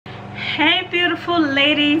Hey beautiful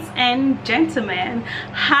ladies and gentlemen,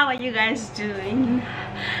 how are you guys doing?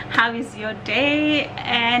 How is your day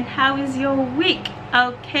and how is your week?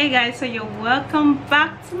 Okay guys, so you're welcome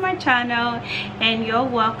back to my channel and you're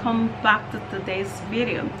welcome back to today's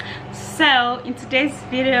video. So in today's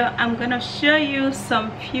video I'm gonna show you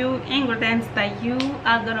some few ingredients that you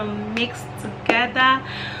are gonna mix together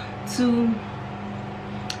to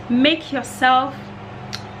make yourself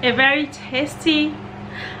a very tasty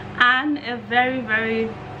and a very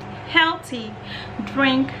healthy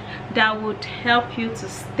drink that would help you to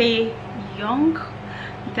stay young,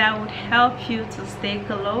 that would help you to stay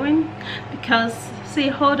glowing. Because see,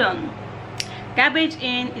 hold on, garbage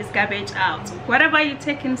in is garbage out. Whatever you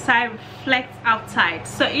take inside reflects outside.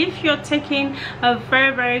 So if you're taking a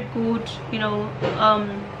very good,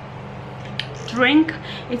 drink,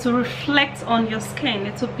 it will reflect on your skin,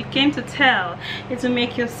 it will begin to tell, it will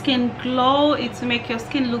make your skin glow, it will make your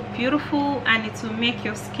skin look beautiful, and it will make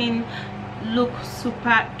your skin look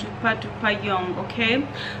super duper young. Okay,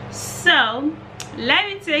 so let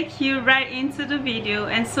me take you right into the video,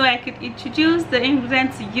 and so I could introduce the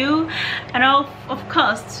ingredients to you, and of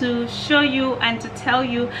course to show you and to tell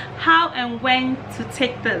you how and when to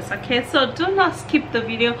take this. Okay, so do not skip the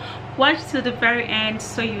video, watch to the very end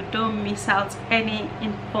so you don't miss out any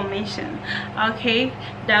information, okay,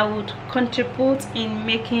 that would contribute in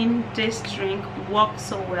making this drink work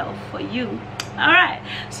so well for you. All right,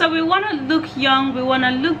 so we want to look young, we want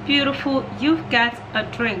to look beautiful. You've got a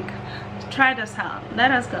drink. Try this out.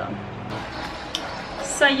 Let us go.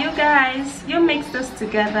 So you guys, you mix this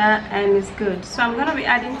together and it's good. So I'm gonna be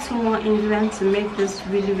adding 2 more ingredients to make this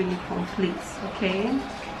really complete. Okay,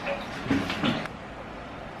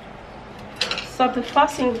 so the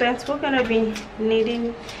first ingredient we're gonna be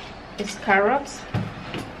needing is carrots.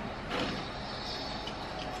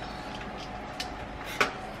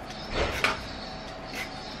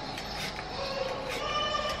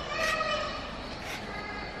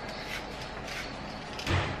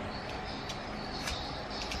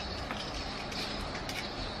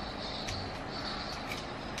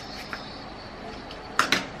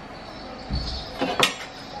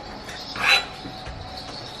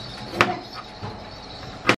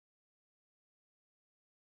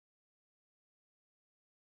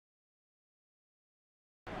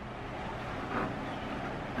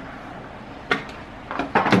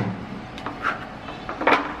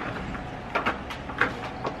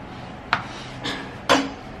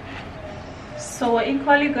 So we're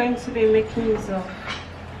equally going to be making use of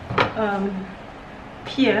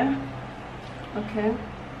pear. Okay,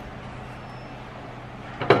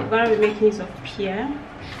 we're going to be making use of pear.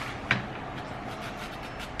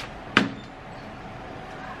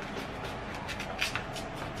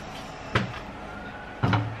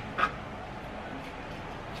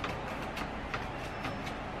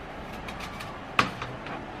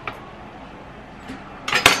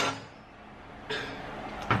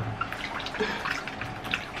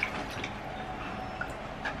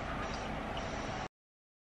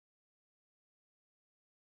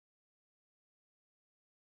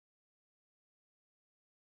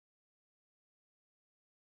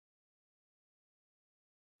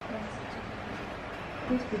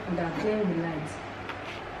 These people that are playing the lights.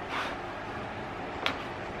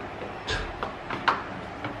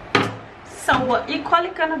 So we're equally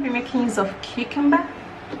gonna be making use of cucumber.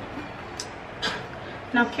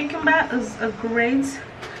 Now cucumber is a great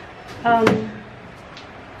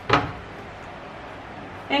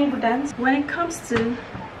ingredient when it comes to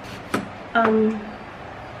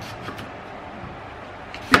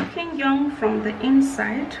looking young from the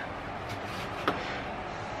inside.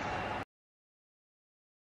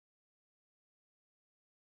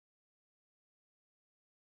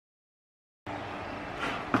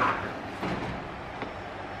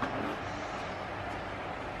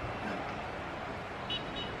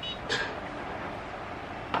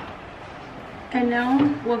 And now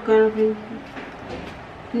we're going to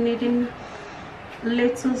be needing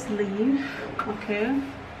lettuce leaf. Okay,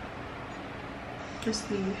 this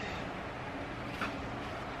leaf.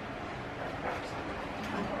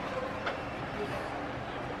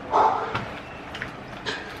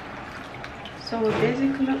 So we're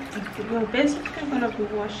basically going to be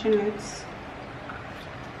washing it.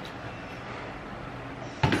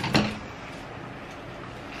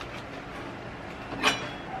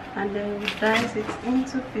 And then we dice it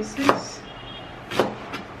into pieces.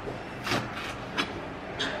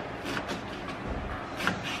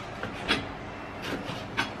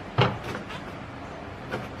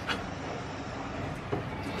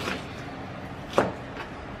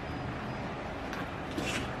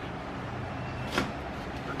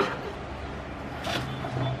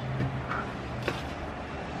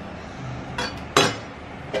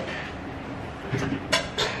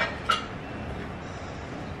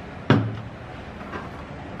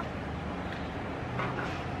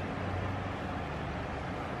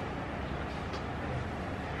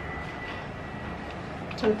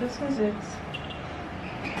 So this is it.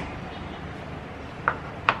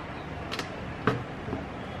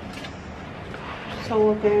 So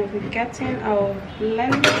we're going to be getting our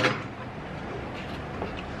blender.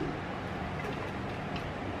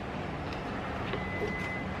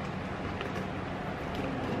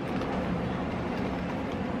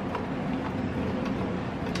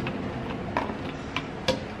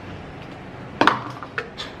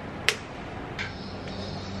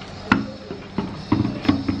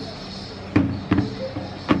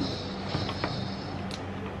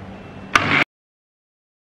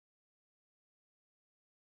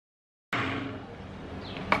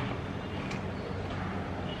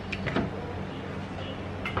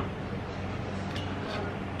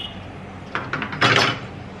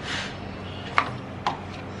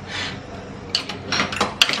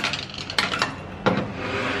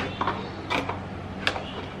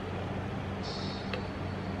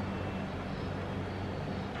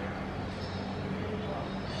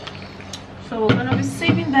 So we're going to be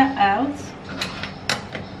sieving that out.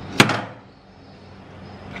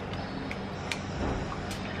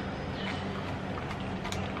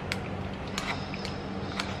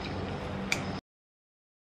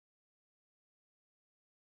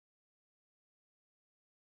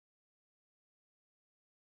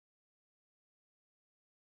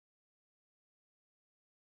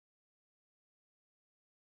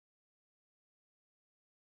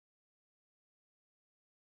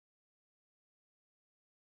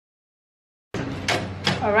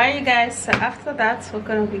 Alright you guys, so after that we're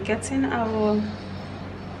going to be getting our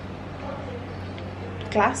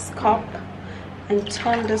glass cup and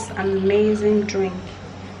turn this amazing drink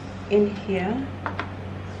in here.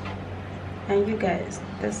 And you guys,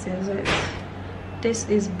 this is it. This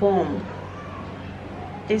is bomb.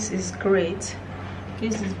 This is great.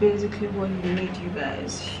 This is basically what you need, you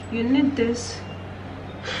guys. You need this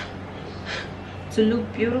to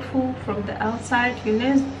look beautiful from the outside. You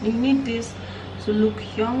need this to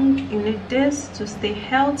look young. You need this to stay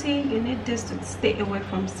healthy. You need this to stay away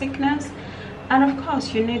from sickness, and of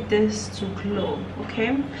course you need this to glow.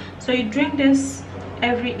 Okay, so you drink this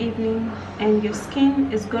every evening and your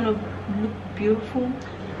skin is gonna look beautiful.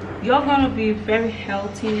 You're gonna be very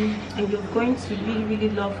healthy and you're going to really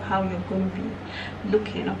love how you're going to be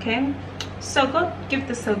looking. Okay, so go give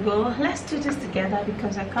this a go. Let's do this together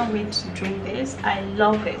because I can't wait to drink this. I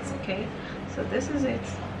love it. Okay, so this is it.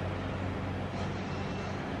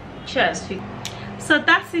 Cheers. So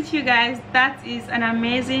that's it, you guys. That is an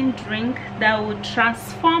amazing drink that will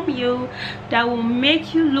transform you, that will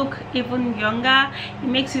make you look even younger. It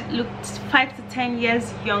makes it look 5 to 10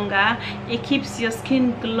 years younger. It keeps your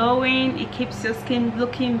skin glowing. It keeps your skin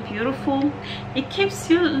looking beautiful. It keeps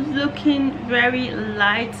you looking very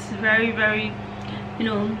light, very, you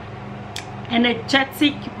know,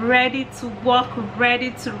 energetic, ready to walk,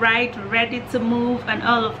 ready to ride, ready to move, and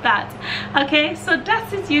all of that. Okay, so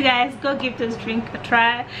that's it, you guys. Go give this drink a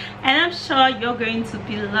try and I'm sure you're going to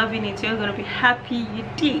be loving it. You're going to be happy you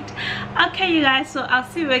did. Okay you guys, so I'll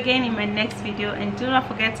see you again in my next video, and do not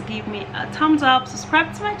forget to give me a thumbs up,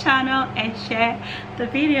 subscribe to my channel, and share the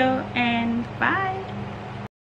video, and bye.